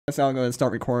guess I'll go ahead and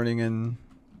start recording, and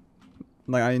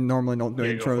like I normally don't do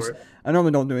Yeah, go intros. for it. I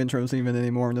normally don't do intros even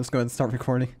anymore. I'm just go ahead and start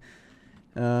recording.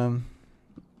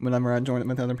 Whenever I join it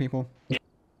with other people.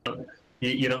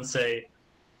 You don't say,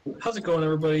 "How's it going,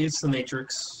 everybody? It's the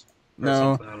Matrix," or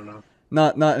No, something. I don't know.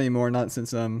 not anymore. Not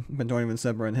since been joining with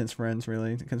Zebra and his friends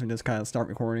really, because we just kind of start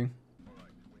recording.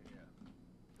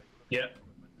 Yeah.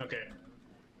 Okay.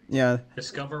 Yeah.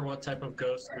 Discover what type of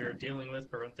ghost we are dealing with.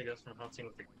 Prevent the ghost from hunting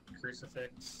with the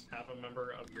crucifix. Have a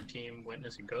member of your team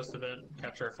witness a ghost event.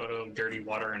 Capture a photo of dirty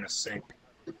water in a sink.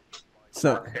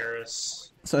 So Mark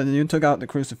Harris. So you took out the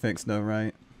crucifix though,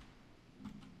 right?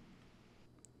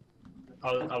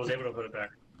 I was able to put it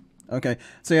back. Okay.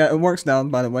 So yeah, it works now.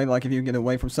 By the way, like if you get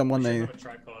away from someone, We should have a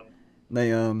tripod they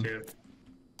too.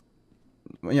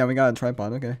 yeah, we got a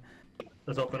tripod. Okay.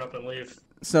 Let's open up and leave.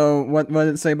 So what did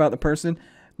it say about the person?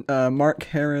 Mark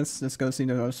Harris, let's go see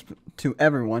to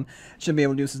everyone. Should be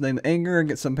able to use his name in anger and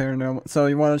get some paranormal. So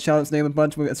you want to shout his name a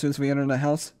bunch as soon as we enter the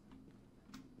house?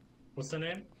 What's the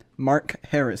name? Mark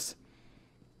Harris.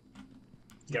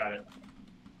 Got it.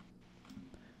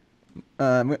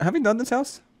 Have you done this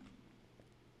house?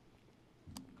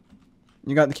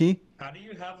 You got the key? How do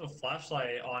you have a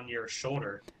flashlight on your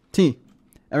shoulder? T.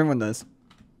 Everyone does.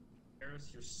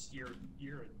 Harris, you're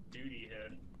a duty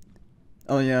head.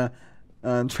 Oh yeah.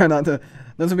 Try not to.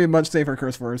 This would be a much safer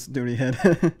curse words. Duty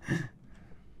head.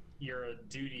 You're a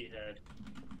duty head.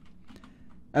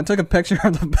 I took a picture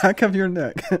of the back of your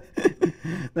neck.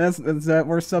 Is that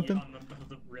worth something?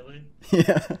 Really?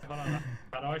 Yeah. Hold on.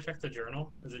 How do I check the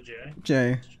journal? Is it J?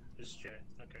 J. It's J.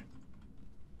 Okay.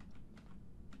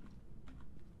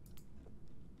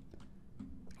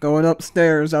 Going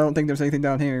upstairs. I don't think there's anything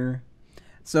down here.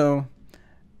 So,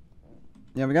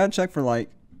 yeah, we gotta check for like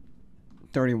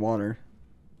dirty water.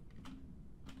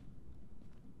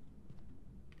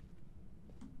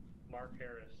 Mark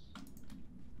Harris.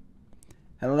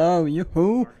 Hello, you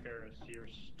who? Mark Harris, you're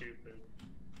stupid.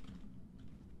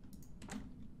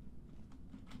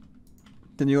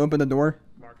 Did you open the door?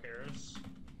 Mark Harris.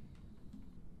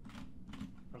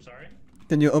 I'm sorry?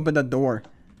 Did you open the door?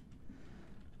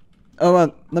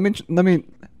 Oh, let me.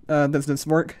 Does this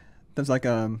work? Does like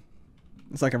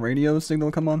it's like a radio signal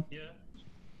come on? Yeah.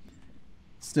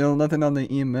 Still nothing on the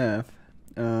EMF.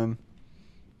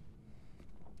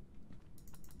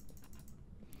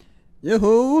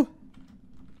 Yoo-hoo!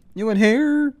 You in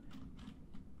here?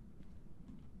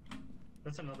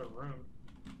 That's another room.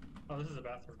 Oh, this is a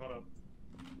bathroom. Hold up.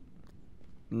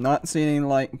 Not seeing any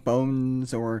like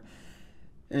bones or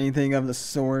anything of the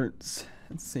sorts.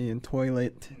 Let's see, in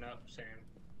toilet. No, same.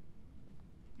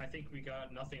 I think we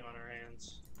got nothing on our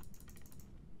hands.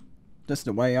 Just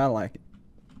the way I like it.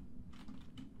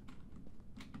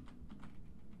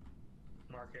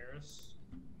 Mark Harris.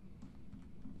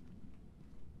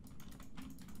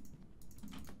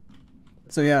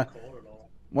 So yeah, Cold at all.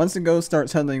 once the ghost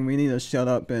starts hunting, we need to shut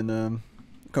up and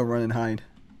go run and hide.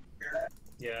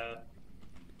 Yeah.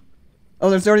 Oh,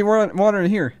 there's dirty water in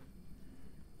here.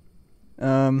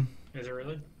 Is it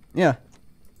really? Yeah,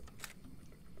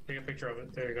 Take a picture of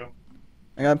it. There you go.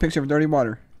 I got a picture of dirty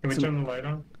water. Can we turn the light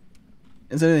on?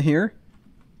 Is it in here?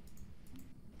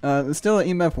 It's still at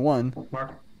EMF 1.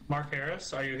 Mark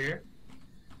Harris, are you here?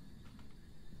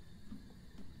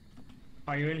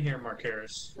 Are you in here, Mark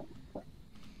Harris?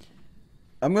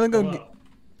 I'm gonna go.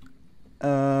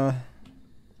 Hello?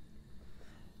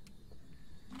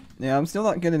 Yeah, I'm still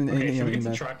not getting Okay, anything should of we get the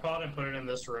EMF. tripod and put it in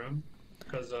this room?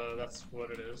 Because that's what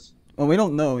it is. Well, we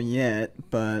don't know yet,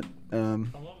 but Hello,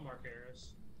 Mark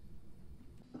Harris.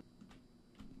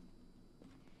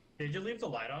 Did you leave the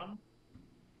light on?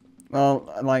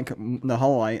 well, like the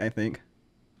hall light, I think.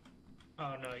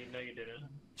 Oh no, you didn't.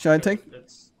 Should I take?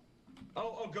 It's.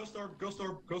 Oh, ghost orb, ghost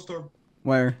orb, ghost orb.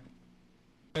 Where?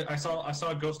 I saw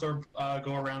a ghost orb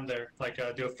go around there, like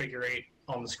do a figure 8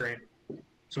 on the screen,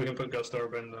 so we can put ghost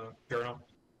orb in the journal.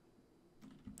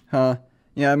 Huh?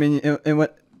 Yeah, I mean,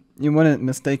 you wouldn't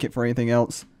mistake it for anything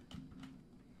else.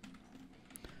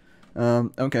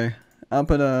 Okay. I'll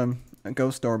put a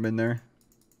ghost orb in there.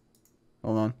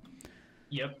 Hold on.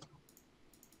 Yep.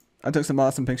 I took some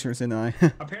awesome pictures, didn't I?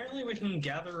 Apparently, we can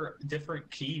gather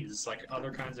different keys, like other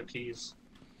kinds of keys.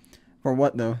 For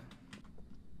what though?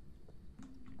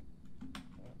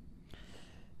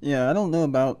 Yeah, I don't know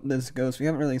about this ghost. We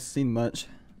haven't really seen much.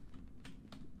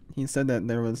 He said that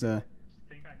there was a.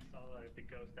 I think I saw like the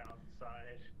ghost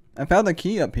outside. I found a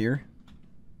key up here.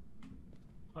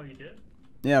 Oh, you did?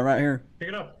 Yeah, right here. Pick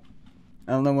it up.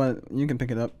 I don't know what you can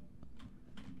pick it up.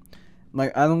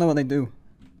 Like I don't know what they do.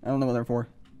 I don't know what they're for.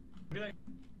 Be like,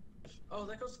 oh,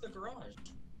 that goes to the garage.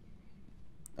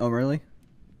 Oh really?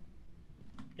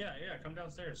 Yeah, come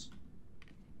downstairs.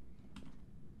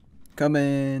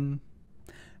 Coming.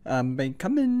 Be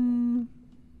coming.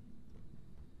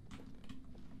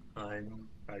 I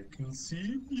can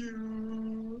see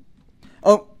you.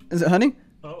 Oh, is it honey?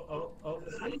 Oh,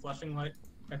 flashing light.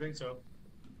 I think so.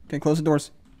 Okay, close the doors.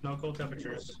 No cold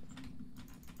temperatures.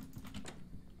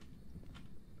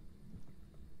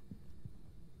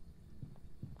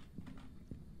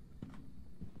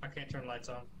 I can't turn lights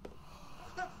on.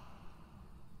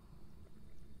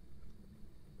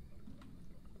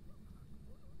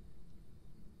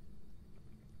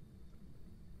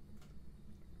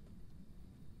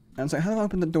 I was like, how do I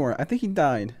open the door? I think he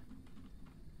died.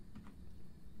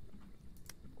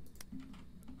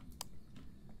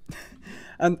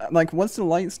 And like, once the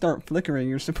lights start flickering,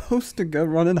 you're supposed to go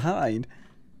run and hide.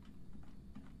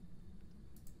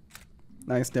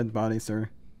 Nice dead body, sir.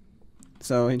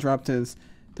 So he dropped his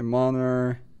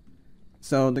thermometer.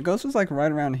 So the ghost was like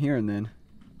right around here and then.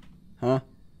 Huh?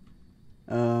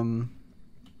 When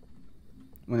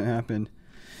it happened.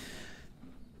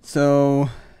 So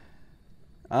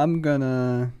I'm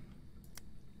gonna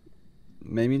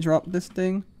maybe drop this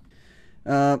thing.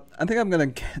 I think I'm gonna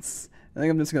guess. I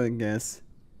think I'm just gonna guess.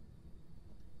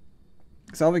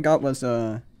 Cause all we got was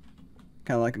kind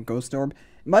of like a ghost orb.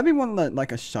 It might be one that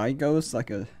like a shy ghost, like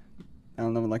a I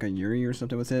don't know, like a Yuri or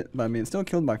something with it. But I mean, it still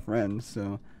killed my friend.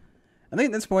 So I think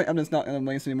at this point I'm just not gonna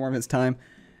waste any more of his time.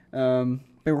 Been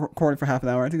recording for half an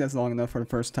hour. I think that's long enough for the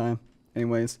first time.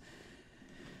 Anyways.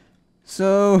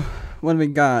 So what do we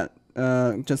got?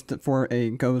 Just for a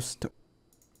ghost.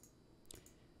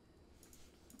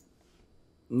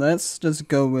 Let's just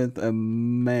go with a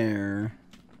mare.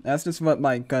 That's just what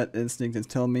my gut instinct is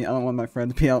telling me. I don't want my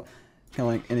friend to be out kind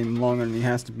of like any longer than he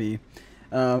has to be.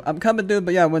 I'm coming, dude,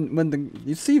 but yeah, when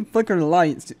you see flickering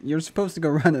lights, you're supposed to go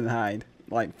run and hide,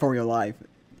 like, for your life.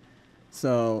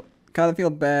 So, kind of feel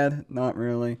bad, not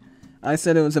really. I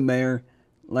said it was a mare.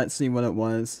 Let's see what it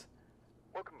was.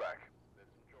 Welcome back.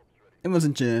 It was a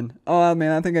gin. Oh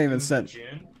man, I think I even said.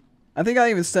 Gin? I think I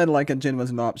even said like a gin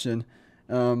was an option.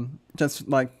 Just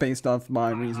like based off my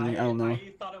reasoning. I don't know.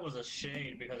 I thought it was a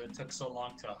shade because it took so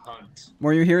long to hunt.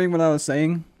 Were you hearing what I was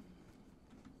saying?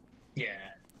 Yeah.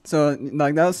 So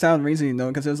like that was sound reasoning though,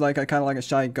 because it was like a kind of like a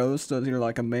shy ghost. So it's either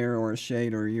like a mare or a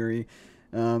shade or a Yuri.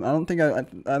 I don't think I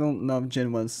don't know if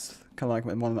Jin was kind of like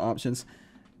one of the options.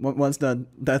 What was the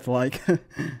death like? That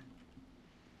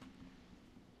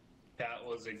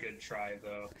was a good try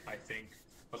though, I think.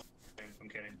 I'm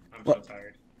kidding. I'm What? so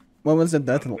tired. What was the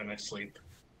death? I'm gonna sleep.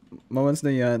 What was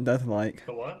the death like?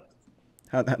 The what?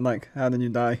 How did you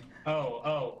die?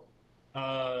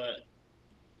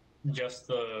 Just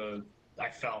the I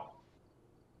fell.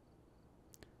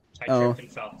 I Oh. tripped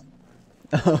and fell.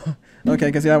 Okay,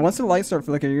 because yeah, once the lights start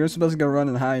flickering, you're supposed to go run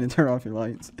and hide and turn off your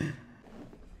lights.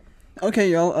 Okay,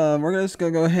 y'all, we're just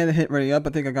gonna go ahead and hit ready up. I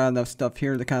think I got enough stuff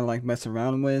here to kind of like mess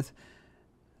around with.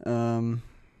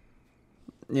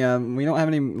 Yeah, we don't have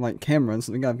any like cameras.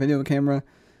 We got a video camera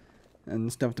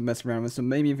and stuff to mess around with. So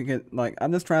maybe if we could, like,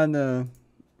 I'm just trying to,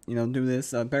 you know, do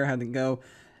this. Bear had to go,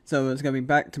 so it's gonna be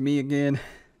back to me again.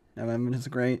 Which is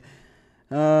great.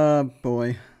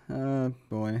 Boy.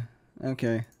 Boy.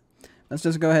 Okay. Let's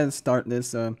just go ahead and start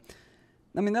this. I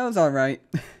mean, that was alright.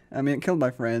 I mean, it killed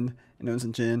my friend, and it was a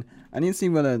Jin. I need to see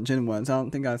what a Jin was. I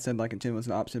don't think I said, like, a Jin was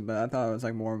an option, but I thought it was,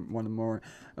 like, one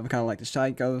of kind of like the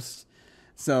shy ghosts.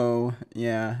 So,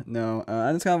 yeah, no.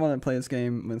 I just kind of want to play this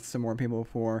game with some more people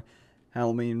before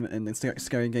Halloween, and the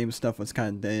scary game stuff was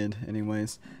kind of dead,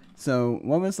 anyways. So,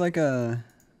 what was, like, a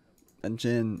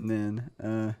Jin,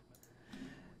 then?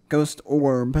 Ghost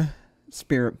Orb.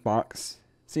 Spirit Box.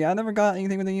 See, I never got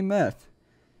anything with the EMF.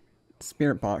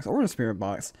 Spirit Box, or a Spirit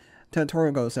Box.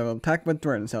 Territorial Ghost have attack with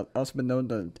threat and has also been known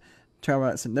to travel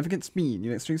at significant speed.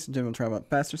 You extreme Jin will travel at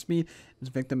faster speed. Its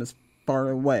victim is far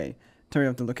away. Turning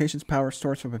off the location's power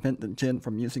source will prevent the Jin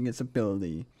from using its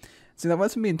ability. See, that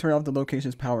wasn't mean turn off the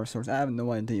location's power source. I have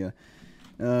no idea.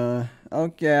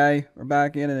 Okay, we're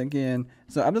back in it again.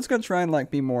 So I'm just gonna try and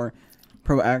like be more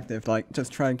proactive, like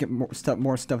just try and get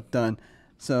more stuff done.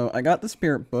 So I got the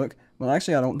spirit book. Well,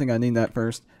 actually, I don't think I need that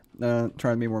first. Try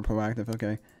to be more proactive.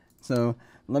 Okay. So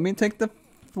let me take the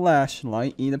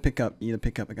flashlight. E to pick up. I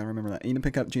gotta remember that. E to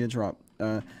pick up. G to drop.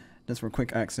 Just for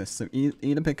quick access. So E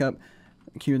to pick up.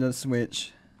 Q to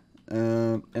switch.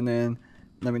 And then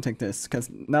let me take this,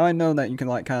 because now I know that you can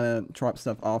like kind of drop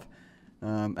stuff off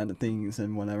at the things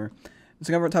and whatever.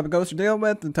 Discover what type of ghost to deal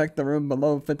with. Detect the room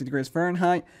below 50 degrees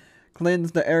Fahrenheit.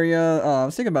 Cleanse the area. I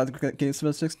was thinking about the game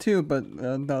specifics too, but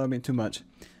that would be too much.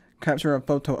 Capture a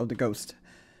photo of the ghost.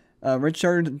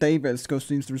 Richard Davis.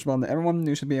 Ghost needs to respond to everyone.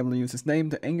 You should be able to use his name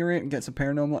to anger it and get some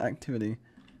paranormal activity.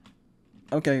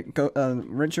 Okay, go,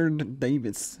 Richard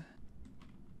Davis.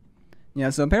 Yeah,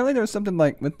 so apparently there's something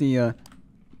like with the,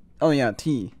 oh yeah,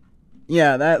 T.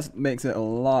 Yeah, that makes it a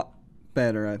lot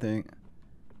better, I think.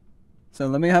 So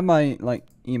let me have my, like,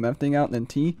 EMF thing out, and then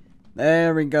T.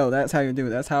 There we go, that's how you do it.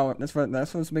 That's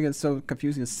what's making it so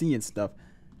confusing to see and stuff.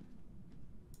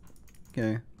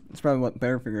 Okay, that's probably what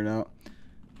Bear figured out.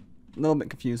 A little bit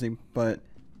confusing, but,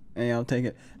 hey, I'll take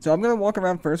it. So I'm gonna walk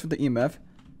around first with the EMF,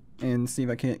 and see if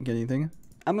I can't get anything.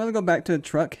 I'm gonna go back to the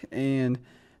truck and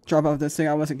drop off this thing.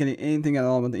 I wasn't getting anything at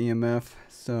all with the EMF,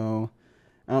 so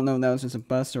I don't know if that was just a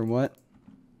bust or what.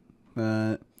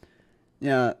 But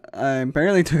yeah, I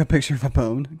barely took a picture of a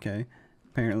bone. Okay,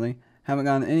 apparently haven't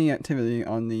gotten any activity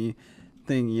on the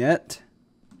thing yet.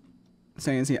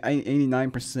 So you can see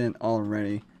 89%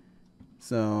 already.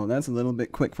 So that's a little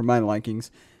bit quick for my likings.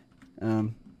 So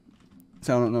I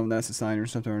don't know if that's a sign or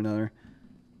something or another.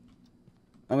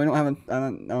 Oh, we don't have a, I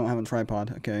don't have a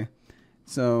tripod. Okay.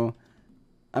 So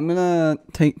I'm gonna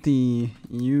take the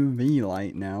UV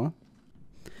light now.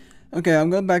 Okay, I'm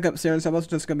going back upstairs. I was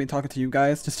just gonna be talking to you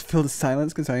guys just to fill the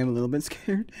silence because I am a little bit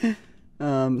scared.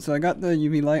 So I got the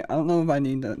UV light. I don't know if I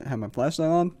need to have my flashlight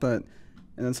on, but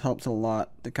this helps a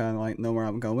lot to kind of like know where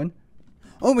I'm going.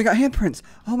 Oh, we got handprints.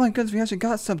 Oh my goodness, we actually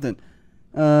got something.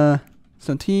 So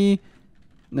T,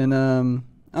 then oh,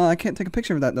 I can't take a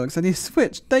picture of that though because I need to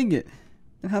switch. Dang it.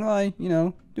 And how do I, you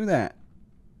know, do that?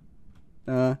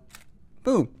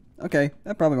 Boom. Okay,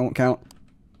 that probably won't count.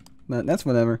 But that's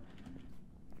whatever.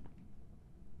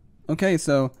 Okay,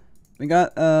 so we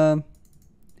got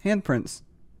handprints.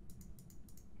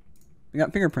 We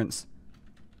got fingerprints.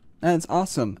 That's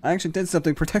awesome. I actually did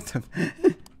something protective.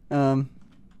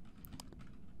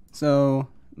 So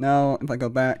now if I go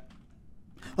back.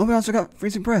 Oh, we also got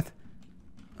freezing breath.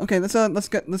 Okay, let's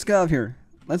get out of here.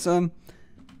 Let's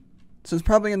so it's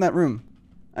probably in that room.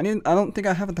 I don't think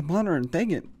I have a thermometer, dang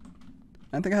it.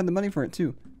 I think I had the money for it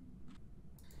too.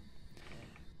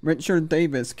 Richard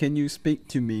Davis, can you speak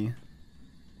to me?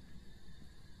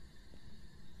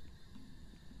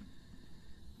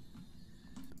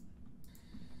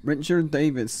 Richard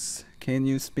Davis, can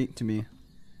you speak to me?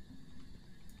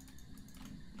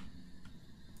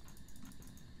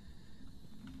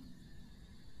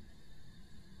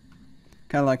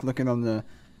 Kind of like looking on the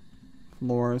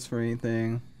floors for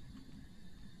anything.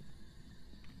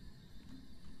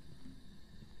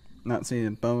 Not seeing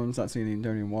any bones, not seeing any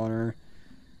dirty water.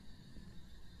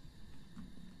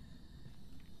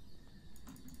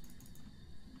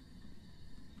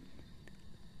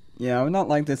 Yeah, I would not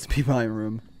like this to be my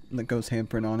room that goes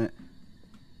handprint on it.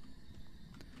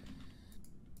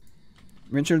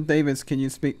 Richard Davis, can you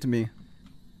speak to me?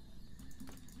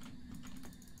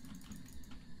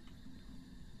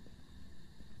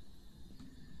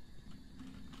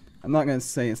 I'm not gonna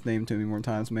say his name too many more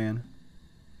times, man.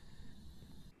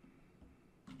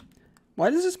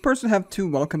 Why does this person have 2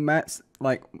 welcome mats?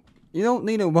 Like, you don't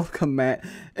need a welcome mat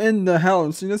in the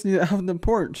house. You just need it out on the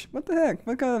porch. What the heck?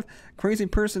 What kind of crazy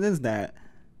person is that?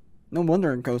 No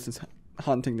wonder a ghost is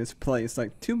haunting this place.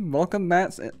 Like 2 welcome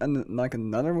mats and like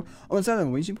another one. Oh, is that a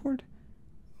Ouija board?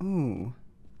 Ooh.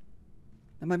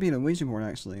 That might be a Ouija board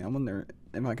actually. I wonder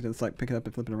if I could just like pick it up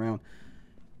and flip it around.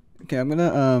 Okay, I'm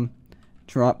gonna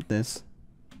drop this.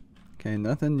 Okay,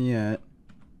 nothing yet.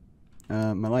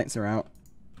 My lights are out.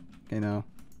 Okay, now.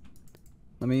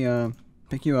 Let me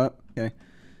pick you up. Okay.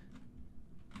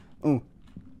 Oh.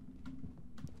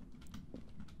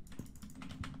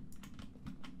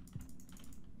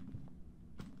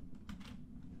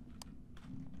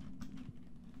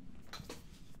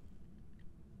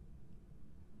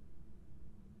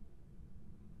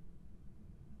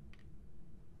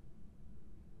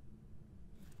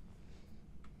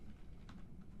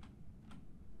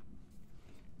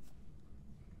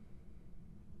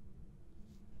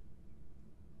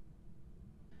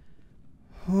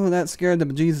 Oh, that scared the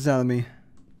bejesus out of me.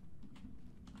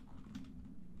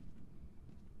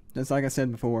 Just like I said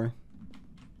before.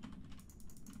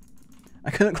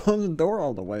 I couldn't close the door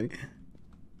all the way.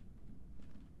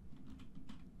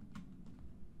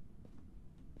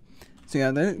 So yeah,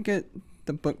 I didn't get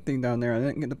the book thing down there. I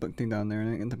didn't get the book thing down there. I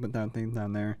didn't get the book thing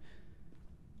down there.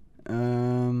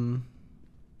 I'm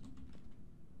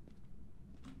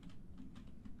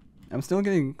still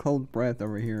getting cold breath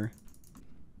over here.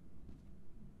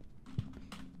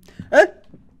 Eh?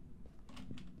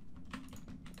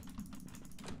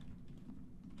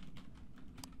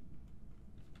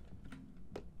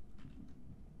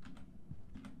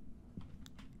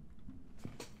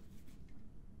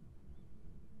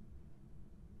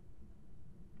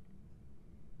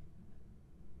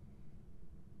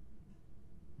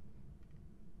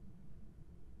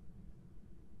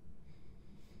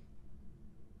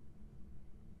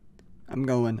 I'm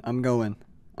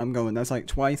going. That's like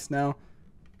twice now.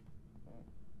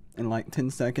 In like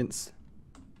 10 seconds.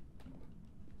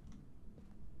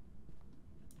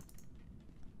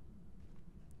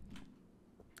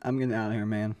 I'm getting out of here,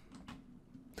 man.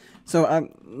 So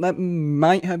that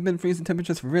might have been freezing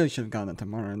temperatures. Really should have gotten it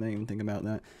tomorrow. I didn't even think about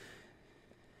that.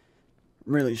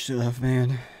 Really should have,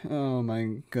 man. Oh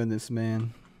my goodness,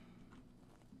 man.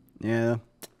 Yeah,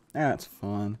 that's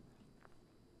fun.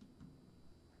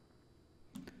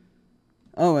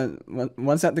 Oh,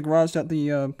 was that the garage that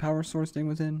the power source thing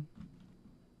was in?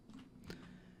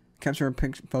 Capture a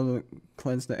picture, photo,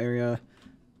 cleanse the area.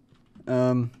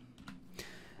 So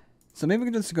maybe we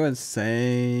can just go ahead and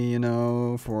say, you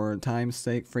know, for time's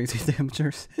sake, freezing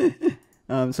temperatures.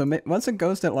 What's a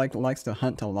ghost that likes to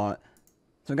hunt a lot?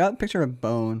 So I got a picture of a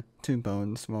bone, 2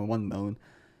 bones, well, 1 bone,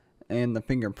 and the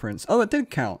fingerprints. Oh, it did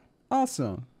count.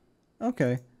 Awesome.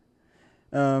 Okay.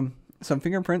 Some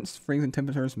fingerprints, freezing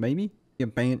temperatures, maybe. A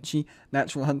banshee,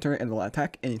 natural hunter, and will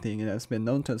attack anything. It has been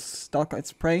known to stalk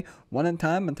its prey one at a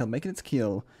time until making its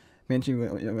kill. Banshee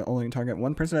will only target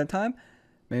 1 person at a time.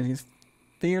 Banshee's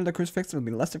fear the crucifix will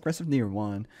be less aggressive near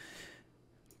one.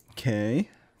 Okay.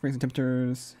 Freezing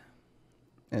temperatures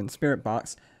and spirit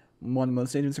box. One of the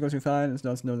most dangerous ghosts we find is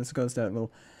also known as a ghost that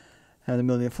will have the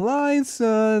ability to fly. Its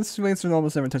wings will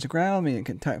almost never touch the ground, meaning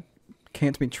it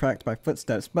can't be tracked by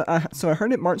footsteps. But I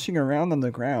heard it marching around on the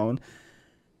ground.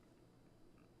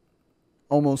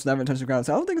 Almost never touch the ground.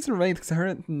 So I don't think it's a wraith because I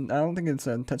heard it. I don't think it's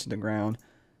touching the ground.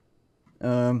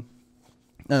 No,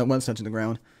 it was touching the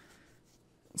ground.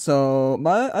 So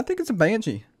I think it's a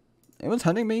banshee. It was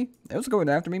hunting me. It was going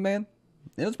after me, man.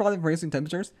 It was probably freezing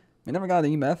temperatures. We never got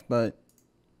an EMF, but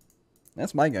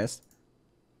that's my guess.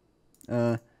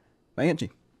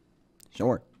 Banshee.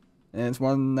 Sure. And it's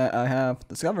one that I have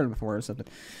discovered before or something.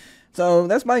 So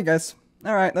that's my guess.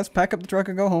 Alright, let's pack up the truck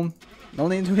and go home. No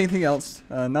need to do anything else.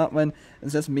 Not when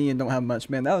it's just me and don't have much.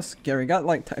 Man, that was scary. Got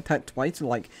like attacked twice in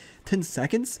like 10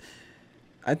 seconds.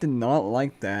 I did not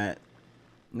like that.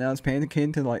 Now I was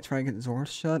panicking to like try and get the door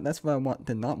shut. That's what I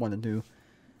did not want to do.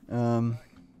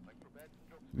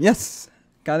 Yes!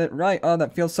 Got it right. Oh,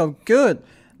 that feels so good.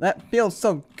 That feels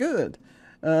so good.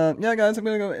 Yeah, guys, I'm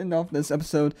gonna go end off this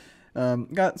episode.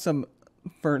 Got some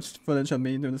first footage of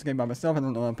me doing this game by myself. I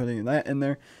don't know why I'm putting that in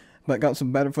there. But got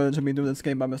some better footage of me doing this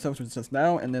game by myself, which was just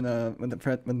now, and then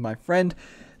with my friend.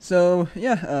 So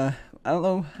yeah, I don't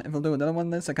know if I'll do another one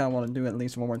of this. I kind of want to do it at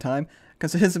least one more time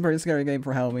because it is a pretty scary game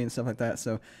for Halloween and stuff like that.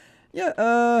 So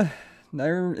yeah,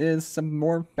 there is some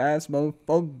more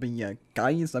Phasmophobia,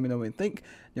 guys. Let me know what you think. Do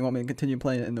you want me to continue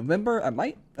playing it in November? I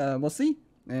might. We'll see.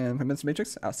 And from Mr.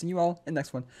 Matrix, I'll see you all in the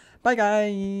next one. Bye,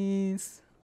 guys.